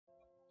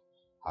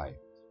Hi,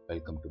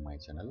 welcome to my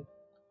channel.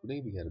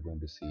 Today we are going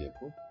to see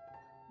about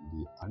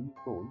the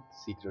untold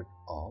secret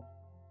of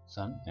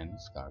Sun and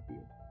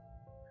Scorpio.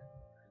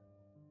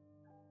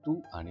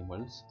 Two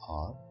animals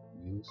are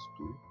used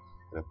to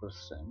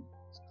represent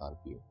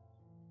Scorpio,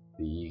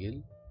 the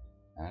eagle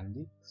and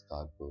the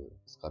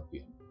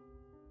scorpion.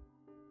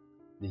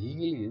 The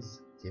eagle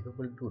is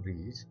capable to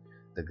reach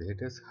the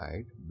greatest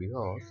height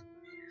because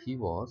he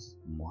was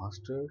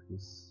mastered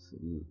his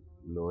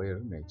lower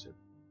nature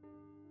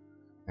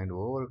and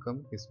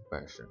overcome his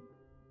passion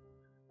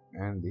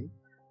and the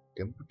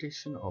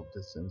temptation of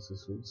the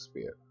sensual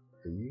sphere.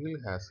 The eagle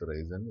has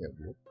risen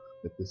above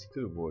the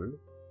physical world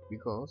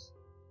because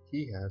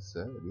he has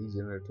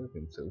regenerated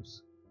himself.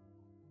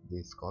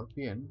 The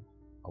scorpion,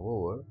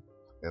 however,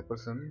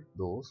 represents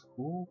those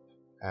who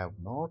have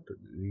not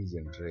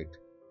regenerated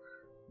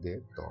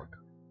their thought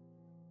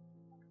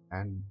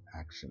and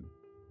action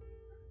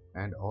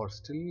and are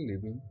still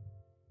living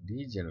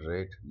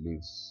degenerate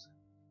lives.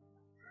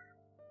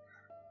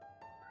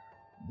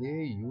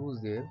 They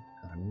use their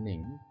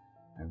cunning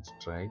and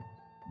strike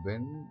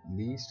when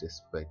least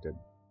expected.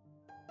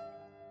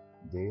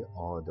 They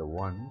are the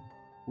one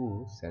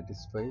who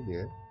satisfy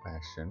their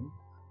passion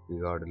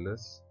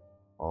regardless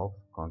of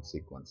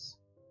consequence.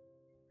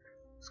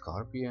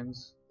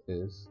 Scorpions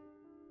is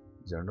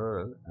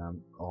general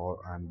or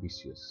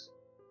ambitious,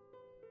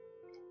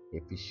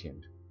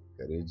 efficient,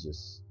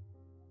 courageous,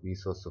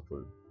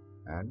 resourceful,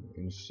 and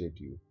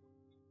institutive,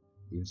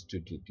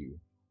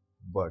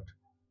 but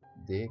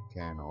they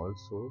can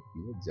also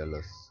be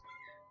jealous,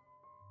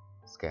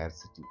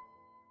 scarcity,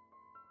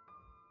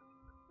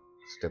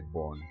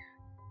 stubborn,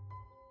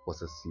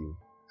 possessive,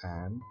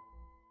 and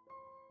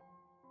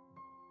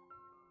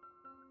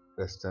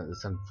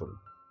resentful.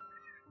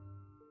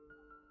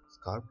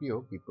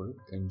 Scorpio people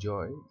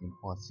enjoy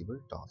impossible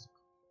tasks.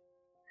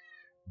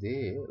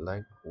 They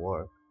like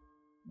work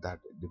that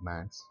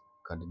demands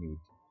continuity,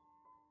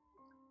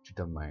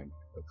 determined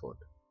effort,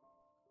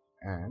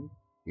 and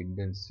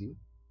intensive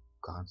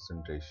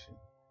concentration.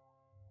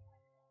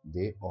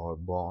 They are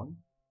born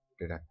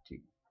detective.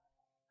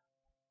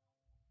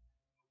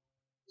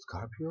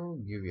 Scorpio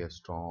give a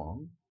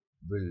strong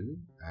will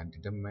and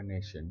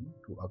determination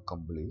to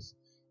accomplish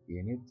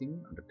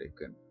anything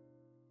undertaken.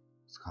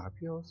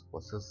 Scorpios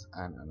possess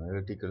an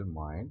analytical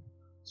mind,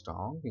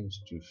 strong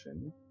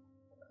institution,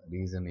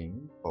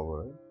 reasoning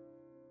power,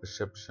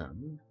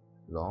 perception,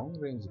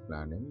 long-range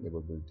planning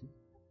ability,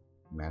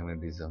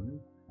 magnetism,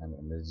 and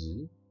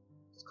energy.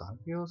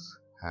 Scorpios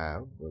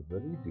have a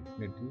very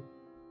definitive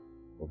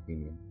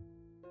opinion.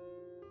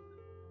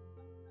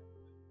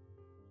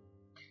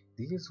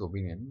 These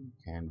opinions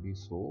can be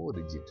so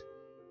rigid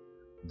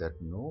that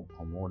no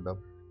amount of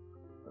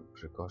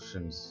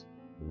precautions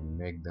will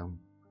make them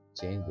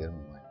change their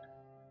mind.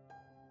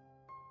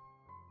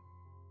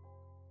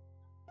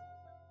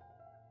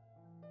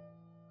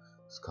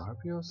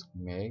 Scorpios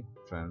make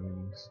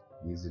friends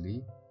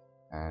easily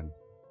and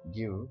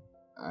give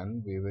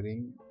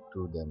unwavering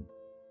to them.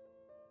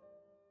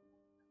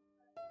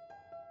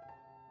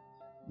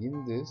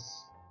 In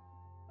this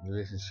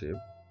relationship,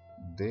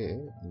 they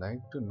like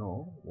to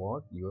know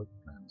what your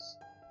plans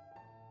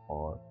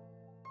are,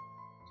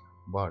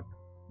 but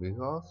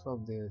because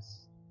of their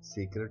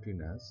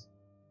secretiveness,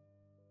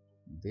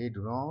 they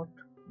do not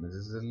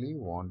necessarily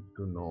want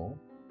to know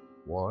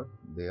what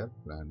they are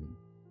planning.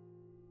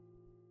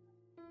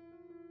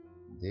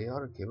 They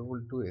are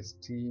capable to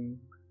esteem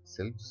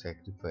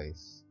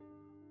self-sacrifice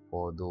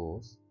for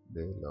those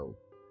they love.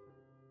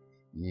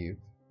 If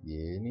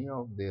any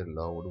of their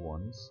loved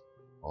ones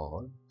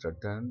are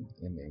threatened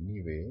in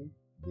any way,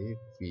 they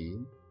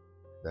feel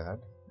that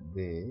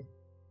they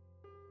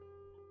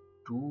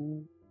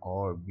too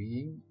are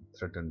being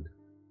threatened.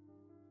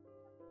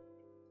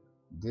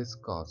 This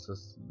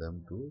causes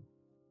them to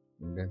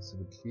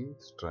intensively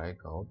strike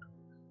out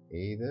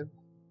either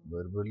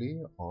verbally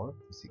or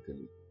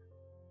physically.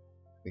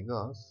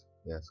 Because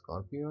a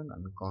Scorpion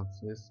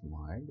unconscious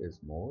mind is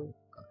more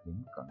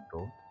in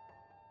control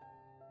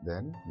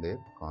than their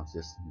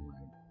conscious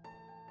mind.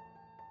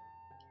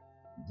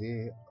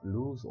 They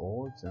lose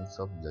all sense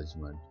of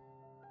judgment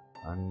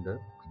under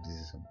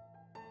criticism,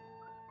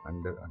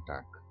 under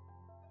attack.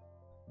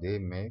 They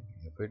make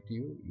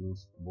effective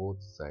use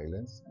both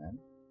silence and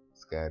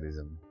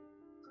scarism.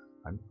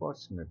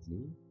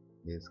 Unfortunately,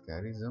 a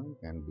scarism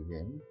can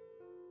begin.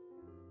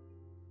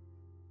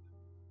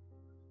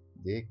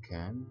 They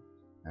can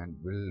and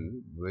will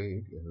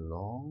wait a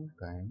long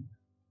time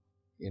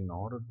in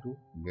order to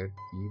get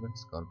even.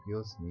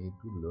 Scorpios need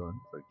to learn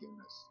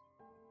forgiveness.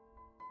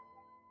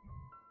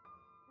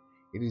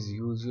 It is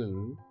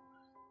usually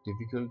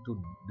difficult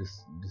to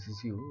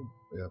deceive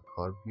a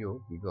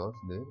Scorpio because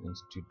their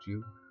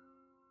instinctive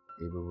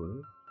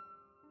able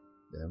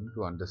them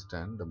to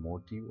understand the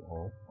motive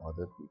of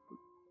other people.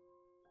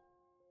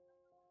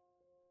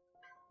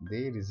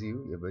 They receive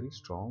a very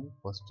strong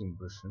first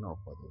impression of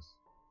others.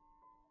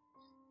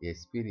 They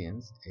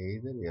experience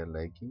either a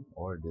liking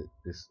or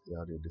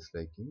a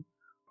disliking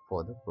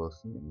for the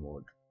person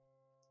involved.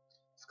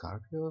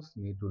 Scorpios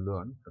need to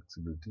learn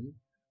flexibility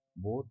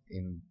both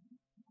in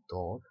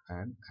thought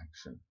and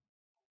action.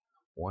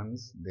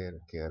 Once their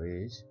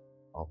carriage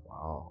of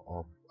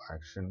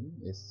action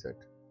is set,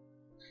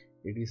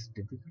 it is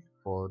difficult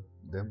for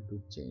them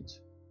to change.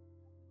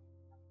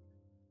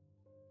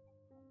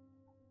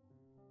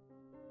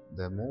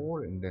 The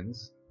more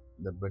intense,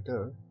 the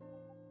better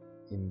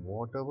in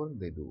whatever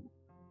they do.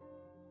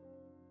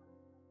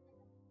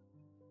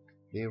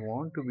 They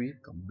want to be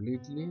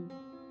completely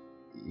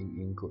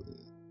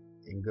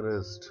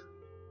engrossed,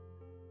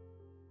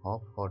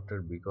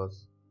 half-hearted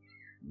because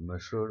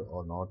measured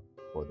or not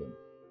for them.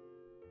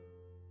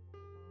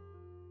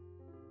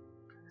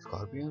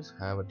 Scorpions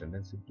have a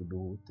tendency to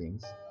do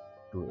things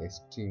to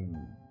extreme,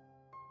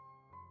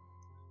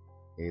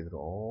 either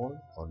all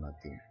or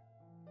nothing.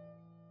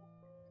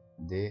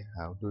 They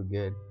have to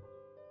get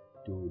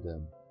to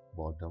the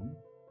bottom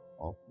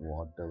of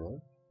whatever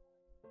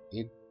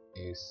it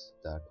is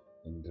that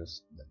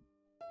interests them.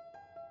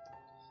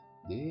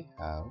 They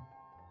have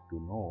to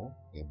know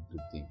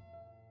everything,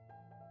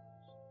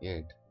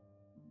 yet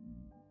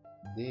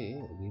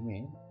they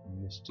remain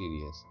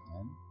mysterious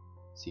and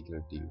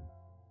secretive,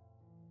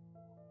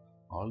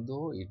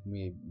 although it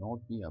may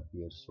not be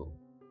appear so.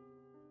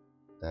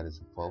 There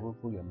is a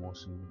powerful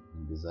emotion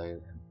and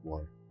desire and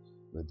work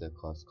with the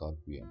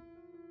Scorpion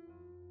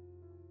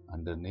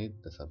underneath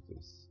the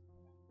surface.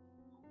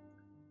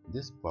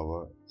 This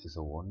power is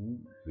the one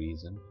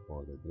reason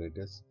for the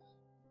greatest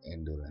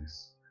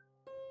endurance.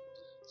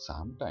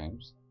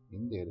 Sometimes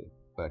in their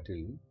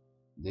battle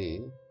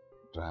they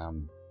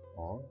drown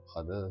or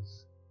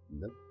others in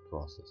the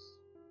process.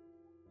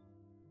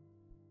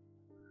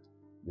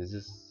 This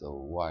is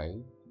why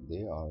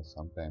they are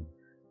sometimes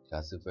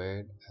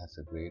classified as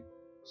a great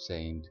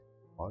saint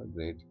or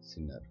great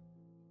sinner.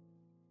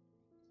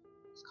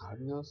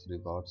 Scorpios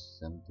regards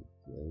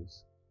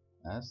themselves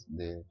as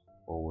their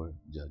over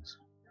judge,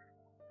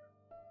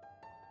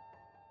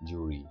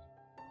 jury,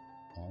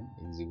 and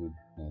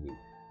executioner,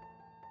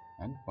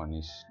 and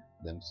punish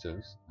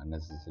themselves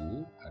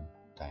unnecessarily at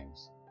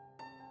times.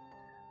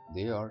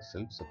 They are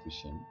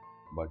self-sufficient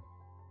but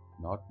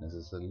not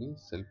necessarily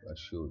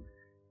self-assured.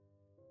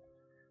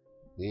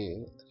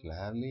 They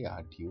rarely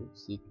argue,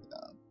 seek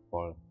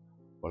pol-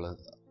 pol-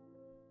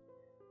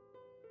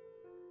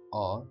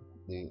 or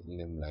the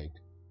limelight.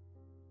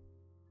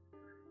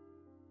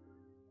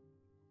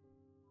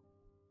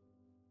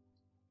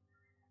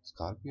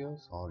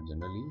 Scorpios are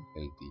generally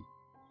healthy,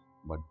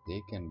 but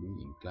they can be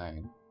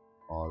inclined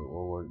or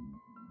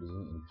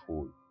overdoing in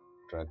food,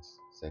 drugs,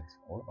 sex,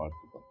 or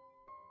alcohol.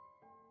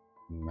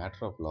 In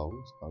matter of love,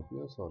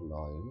 Scorpios are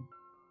loyal,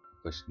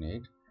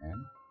 passionate,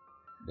 and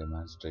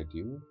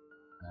demonstrative,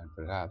 and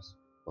perhaps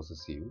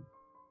possessive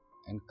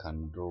and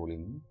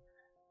controlling.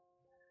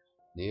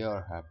 They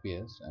are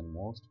happiest and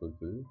most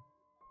fulfilled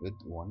with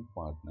one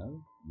partner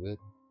with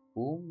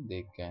whom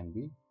they can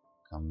be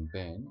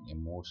combined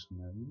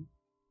emotionally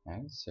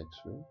and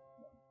sexually.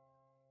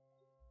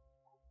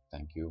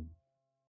 Thank you.